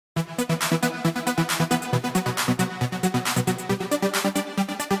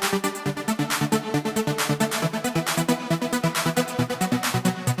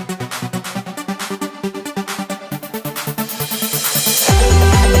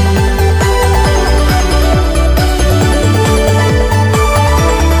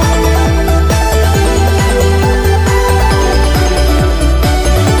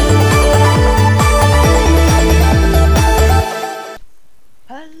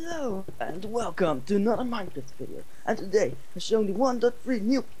Hello and welcome to another Minecraft video, and today I'm showing the 1.3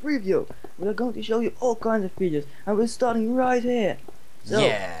 new preview. We are going to show you all kinds of features and we're starting right here. So,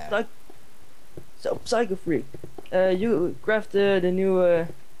 Yeah. Psycho Freak, you crafted the new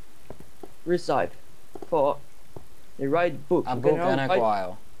recipe for the right book. A You book can and a write-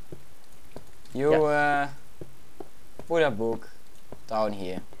 coil. You put a book down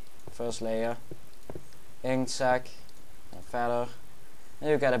here. First layer, ink sac, and feather, and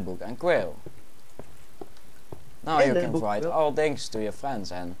you get a book and quill. Now In you the can book write quill. all things to your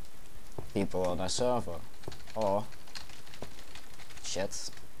friends and people on a server. Or shit.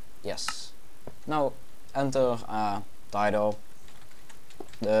 Yes. Now enter a title.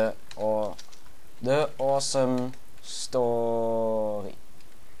 The awesome story.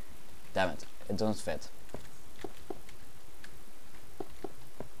 Damn it, it don't fit.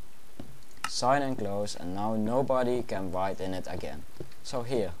 Sign and close, and now nobody can write in it again. So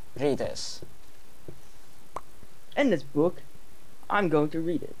here, read this. In this book, I'm going to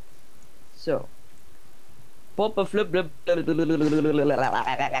read it. So, pop a flip.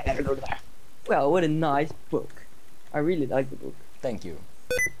 Well, what a nice book. I really like the book. Thank you.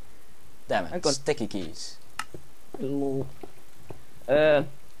 Damn I it, got- sticky keys. Let's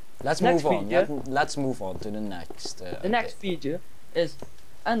Next move on. feature. Let's move on to the next. The next feature is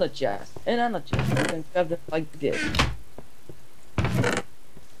Enderchest. In Enderchest, you can craft them like this.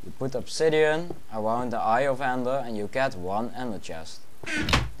 You put obsidian around the eye of Ender, and you get one ender chest.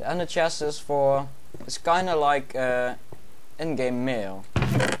 The ender chest is for. It's kind of like in-game mail.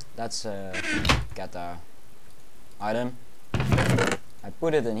 Let's get a item. I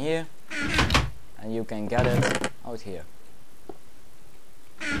put it in here, and you can get it out here.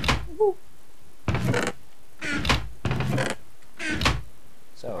 Woo.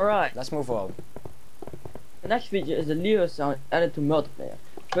 So, Alright. let's move on. The next feature is the lever sound added to multiplayer.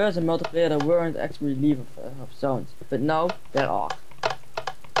 First in multiplayer there weren't actually lever sounds, but now there are.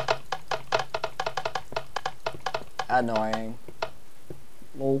 Annoying.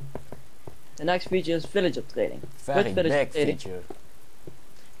 Lol. The next feature is villager trading. Very With villager big trading, feature.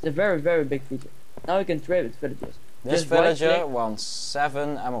 it's a very big feature. Now you can trade with villagers. This Just right villager click. wants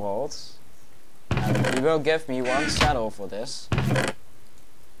 7 emeralds, and he will give me 1 saddle for this.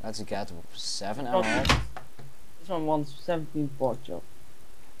 Let's get 7 Oh. emeralds, This one wants 17 pork chop.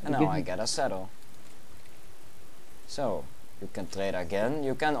 and Give now I me- get a saddle. So, you can trade again.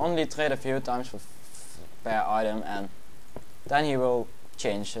 You can only trade a few times per item, and then he will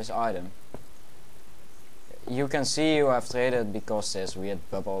change his item. You can see you have traded because this weird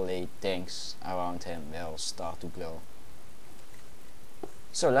bubbly things around him will start to glow.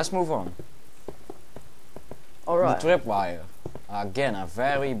 So let's move on. Alright. The tripwire. Again, a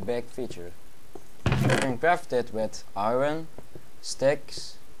very big feature. You can craft it with iron,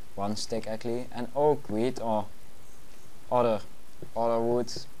 sticks, 1 stick actually, and oak wheat or other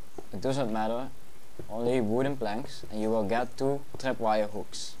wood. It doesn't matter. Only wooden planks, and you will get 2 tripwire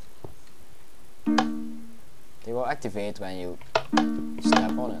hooks. They will activate when you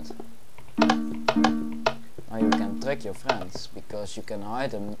step on it. Now you can trick your friends because you can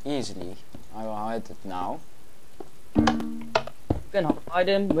hide them easily. I will hide it now. You can hide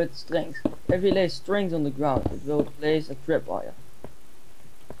them with strings. If you lay strings on the ground, it will place a tripwire.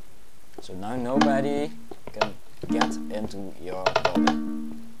 So now nobody can get into your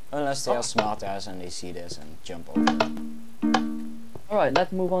building. Unless they are smart ass and they see this and jump over it. Alright,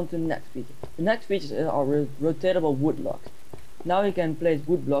 let's move on to the next feature. The next features are rotatable wood blocks. Now you can place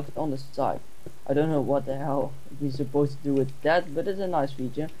wood blocks on the side. I don't know what the hell we're supposed to do with that, but it's a nice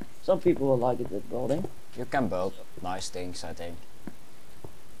feature. Some people will like it with building. You can build nice things, I think.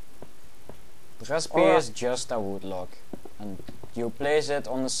 The recipe Alright. is just a wood log, and you place it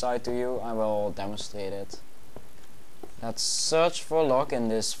on the side to you. I will demonstrate it. Let's search for log in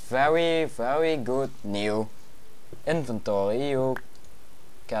this very good new inventory. You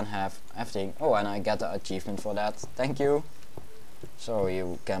can have everything. Oh, and I get the achievement for that. Thank you. So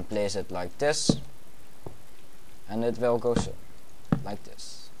you can place it like this, and it will go so, like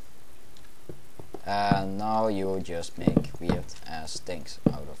this. And now you just make weird ass things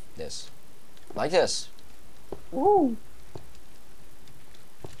out of this, like this. Woo!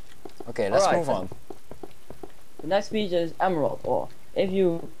 Okay, let's Alright, move on. The next feature is emerald ore. If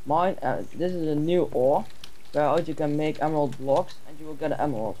you mine, this is a new ore, where you can make emerald blocks, and you will get an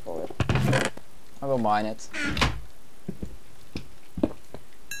emerald for it. I will mine it,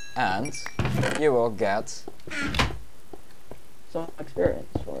 and you will get Some experience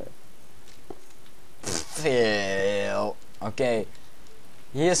for it. Phil. Okay,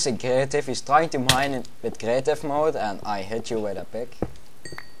 here's a creative. He's trying to mine it with creative mode, and I hit you with a pick.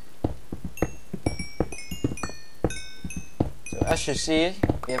 as you see,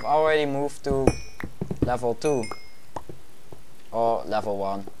 we've already moved to level 2 or level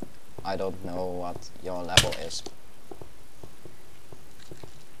 1. I don't know what your level is.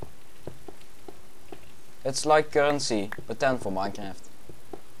 It's like currency, but then for Minecraft.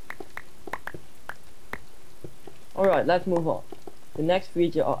 Alright, let's move on. The next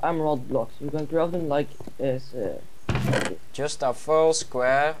feature are emerald blocks. You can craft them like this. Just a full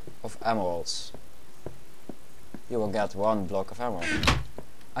square of emeralds. You will get 1 block of emerald.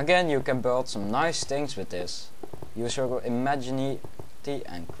 Again, you can build some nice things with this. Use your imaginity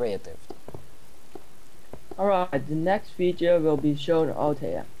and creative. Alright, the next feature will be shown out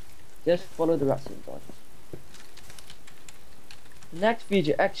here. Just follow the redstone torches. The next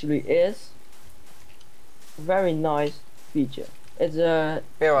feature actually is a very nice feature. It's a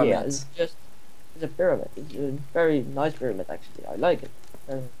pyramid. Yeah, it's a pyramid. It's a very nice pyramid actually. I like it.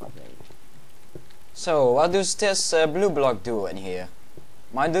 Very nice. So, what does this blue block do in here?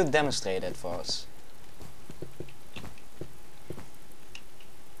 My dude demonstrate it for us.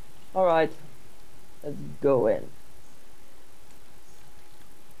 Alright, let's go in.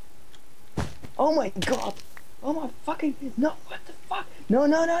 Oh my god! Oh my fucking no! What the fuck? No!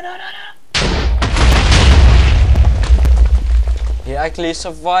 He actually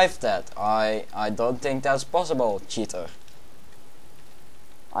survived that. I don't think that's possible, cheater.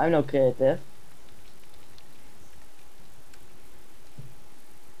 I'm not creative.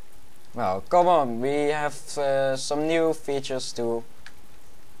 Well, come on, we have some new features to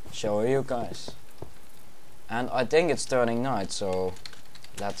show you guys. And I think it's turning night, so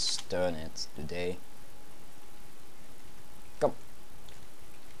let's turn it today. Come.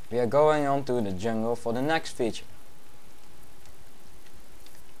 We are going on to the jungle for the next feature.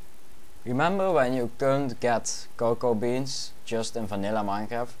 Remember when you couldn't get cocoa beans just in vanilla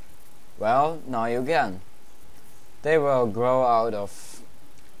Minecraft? Well, now you can. They will grow out of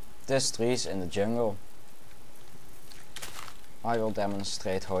these trees in the jungle. I will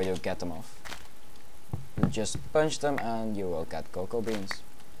demonstrate how you get them off. You just punch them and you will get cocoa beans.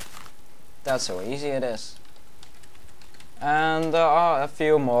 That's how easy it is. And there are a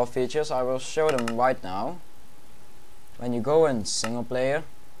few more features. I will show them right now. When you go in single player,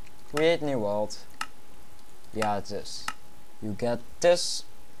 create new world. Yeah, it is. You get this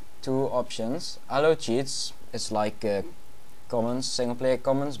 2 options. Allow cheats. It's like commons, single player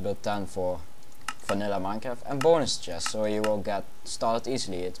commons, but then for vanilla Minecraft, and bonus chest, so you will get started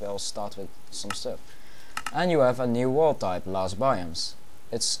easily. It will start with some stuff. And you have a new world type, last biomes.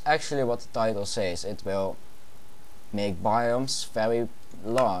 It's actually what the title says. It will make biomes very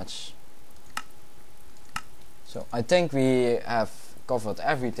large. So I think we have covered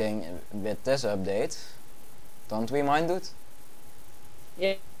everything with this update. Don't we, mind dude?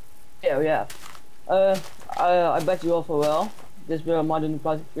 Yeah. I bet you all farewell. This will Modern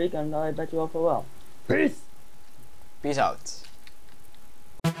Plastic Freak, and I bet you all farewell. Peace! Peace out.